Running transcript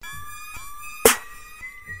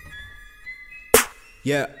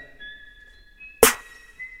Yeah.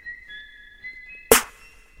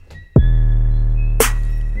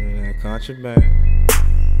 Contraband.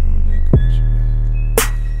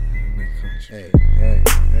 Hey, hey,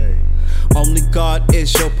 hey. Only God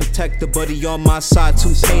is your protector, but he on my side.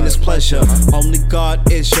 To pain is pleasure. Only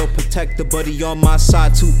God is your protector, but he on my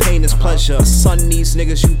side. To pain is pleasure. Son, these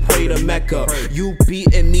niggas, you pray to Mecca. You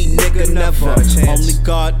beating me, nigga, never. Only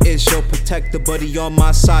God is your protector, but he on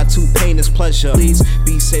my side. To pain is pleasure. Please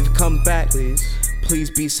be safe and come back. Please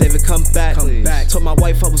be safe and come back. Told my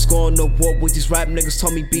wife I was going to war with these rap niggas.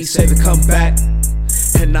 Told me be safe and come back.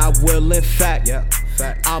 And I will, in fact.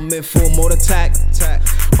 I'm in full mode attack.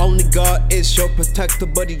 Only God is your protector,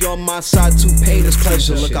 but he on my side. To pain is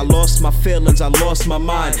pleasure. Look, I lost my feelings, I lost my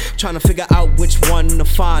mind, trying to figure out which one to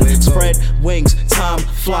find. Spread wings, time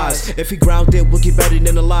flies. If he grounded, we'll get better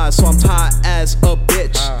than the lies. So I'm tired as a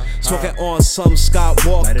bitch, smoking on some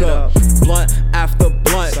Skywalker. Blunt after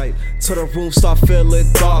blunt, till the room start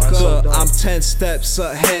feeling darker. I'm 10 steps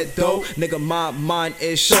ahead though, nigga, my mind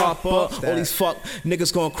is sharper. All these fuck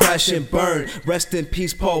niggas gon' crash and burn. Rest in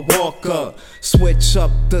peace, Paul Walker. Switch up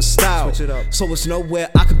the style, so it's nowhere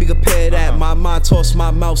I can be compared at. My mind tossed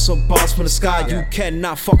my mouth some bars from the sky. You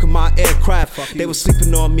cannot fuck with my aircraft. They was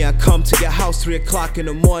sleeping on me, I come to your house 3 o'clock in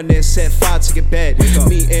the morning, set fire to your bed.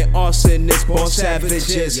 Me and arsonists, born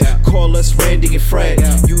savages. Call us Randy and Fred.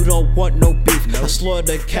 You don't want no beef, I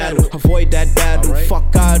slaughter cattle. Avoid that battle,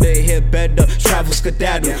 fuck out of here, better travel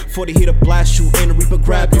skedaddle. 40 here to blast you and the Reaper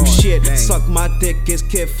grab you. Shit, suck my dick, it's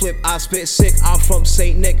kid flip, I spit sick. I'm from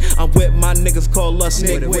St. Nick, I'm with my niggas, call us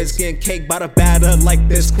Nick. Wiz getting cake by the batter like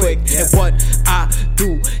this quick. And what I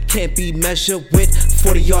do can't be measured with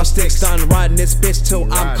 40 yard sticks. Done riding this bitch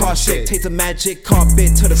till I'm car sick. Take the magic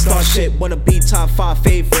carpet to the star shit. Wanna be top 5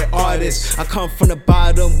 favorite artists. I come from the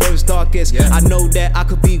bottom where it's darkest. I know that I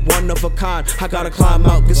could be one of a kind. I gotta climb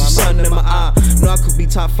out, get some sun in my eye. Know I could be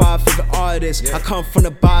top 5 favorite artists. I come from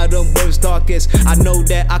the bottom where it's darkest. I know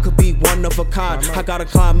that I could be one of a kind. I gotta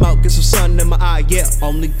climb out, get some sun in my eye. Yeah,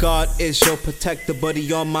 only God is your protector, but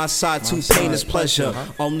he on my side. To pain is pleasure.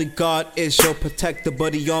 Only God is your protector,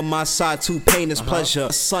 but he on my side. To pain is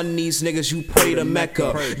pleasure. Son, these niggas, you pray to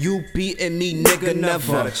Mecca. You beating me, nigga,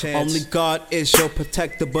 never. Only God is your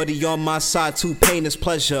protector, but he on my side. To pain is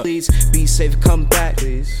pleasure. Please be safe and come back.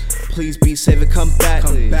 Please be safe and come back.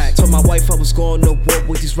 Told my wife I was going to war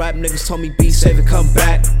with these rap niggas. Told me be safe and come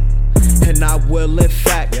back. And I will, in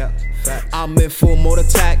fact. I'm in full mode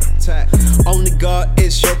attack. Only God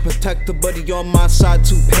is your protector, but he on my side.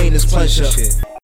 To pain is pleasure.